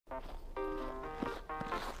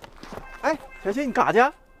小新，你干啥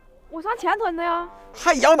去？我上前屯的呀。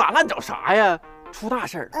还摇哪烂找啥呀？出大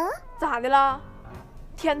事儿！咋的了？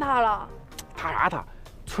天塌了？塌啥塌？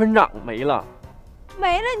村长没了。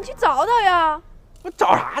没了，你去找找呀。我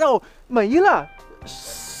找啥找？没了，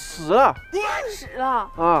死了。死了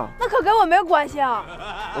啊？那可跟我没有关系啊。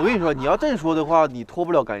我跟你说，你要这么说的话，你脱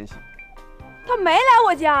不了干系。他没来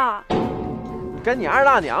我家。跟你二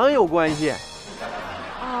大娘有关系。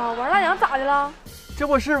啊，我二大娘咋的了？这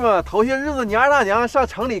不是吗？头些日子你二大娘上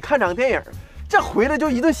城里看场电影，这回来就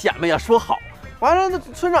一顿显摆呀，说好。完了，那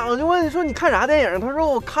村长就问说你看啥电影？他说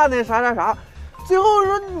我看的啥啥啥。最后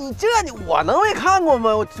说你我能没看过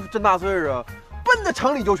吗？我真大岁数啊，奔着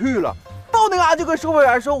城里就去了。到那嘎就跟售票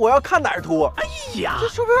员说我要看哪儿脱。哎呀，这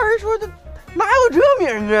售票员说这哪有这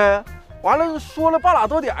名啊？完了说了半拉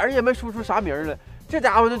多点也没说出啥名来。这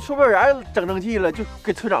家伙这售票员整气了，就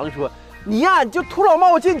跟村长说。你呀，你就土老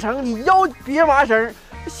帽进城，你腰别麻绳，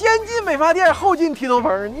先进美发店，后进剃头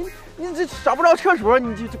棚。你这找不着厕所，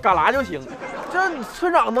你就旮旯就行。这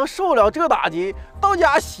村长能受了这打击，到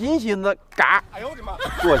家寻思，嘎，哎呦我的妈，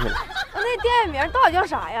过去了。那电影名到底叫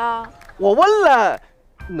啥呀？我问了，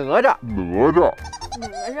哪吒。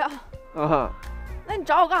啊，那你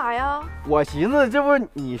找我干啥呀？我寻思，这不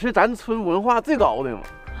你是咱村文化最高的吗？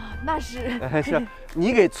那是。是。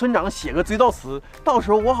你给村长写个追悼词，到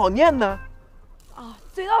时候我好念呢。啊，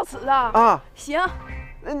追悼词啊！啊，行。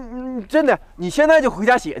真的，你现在就回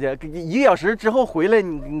家写去，1个小时之后回来，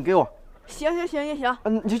你给我。行。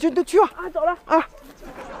你就去吧。啊，走了啊。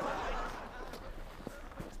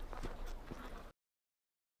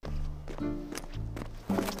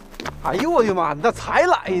哎呦我的妈，你咋才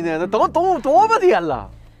来呢？那等多半天了。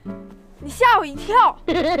你吓我一跳。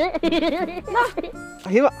那，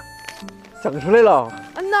哎呀妈！整出来了，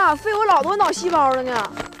呐，费我老多脑细胞了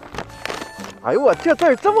呢。哎呦我这字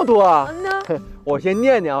儿这么多啊！呐，我先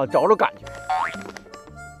念念啊，找找感觉。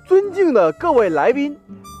尊敬的各位来宾，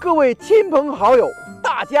各位亲朋好友，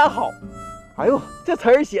大家好。哎呦，这词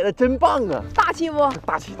儿写的真棒啊！大气不？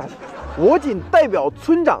大气。我谨代表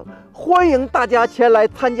村长，欢迎大家前来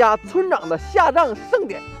参加村长的下葬盛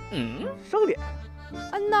典。盛典。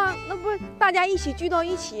呐，那不大家一起聚到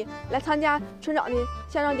一起来参加村长的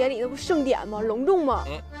下葬典礼，那不盛典吗？隆重吗？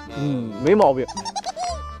没毛病。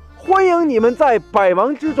欢迎你们在百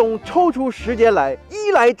忙之中抽出时间来，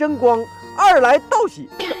一来争光，二来道喜。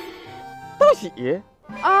道喜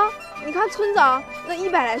啊！你看村长那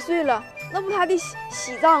100来岁了，那不他的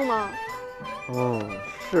喜葬吗？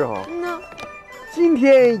是哈。呐。今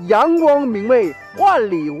天阳光明媚，万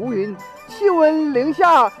里无云，气温零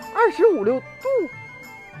下25、6度。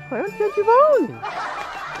好像天气预报呢。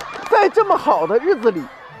在这么好的日子里，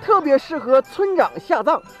特别适合村长下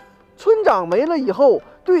葬。村长没了以后，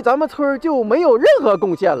对咱们村就没有任何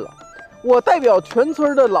贡献了。我代表全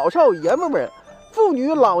村的老少爷们们、妇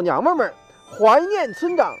女老娘们们，怀念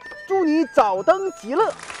村长，祝你早登极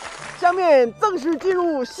乐。下面正式进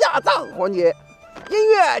入下葬环节，音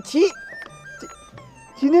乐起。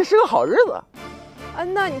今天是个好日子。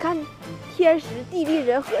那你看，天时地利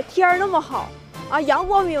人和，天儿那么好。啊，阳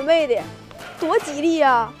光明媚的，多吉利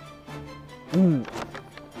呀！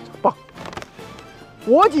棒！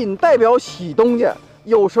我仅代表喜东家，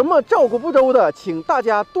有什么照顾不周的，请大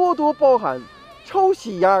家多多包涵。抽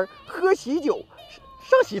喜烟，喝喜酒，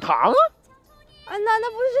上喜堂啊！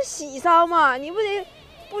那不是喜丧吗？你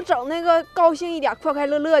不整那个高兴一点、快快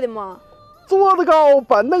乐乐的吗？桌子高，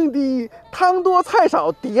板凳低，汤多菜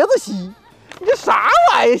少，碟子稀。你这啥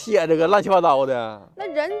玩意写这个乱七八糟的？那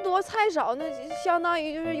人多菜少，那相当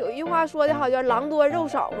于就是有一句话说的好，叫狼多肉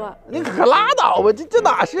少啊。你可拉倒吧，这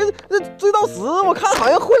哪是那追悼词？我看好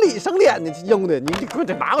像婚礼盛典的用的，你给我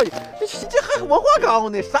这拿回去，这还文化高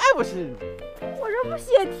呢，啥也不是。我这不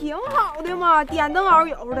写挺好的吗？点灯熬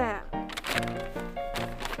油的，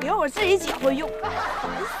留我自己姐会用，烦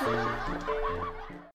死了。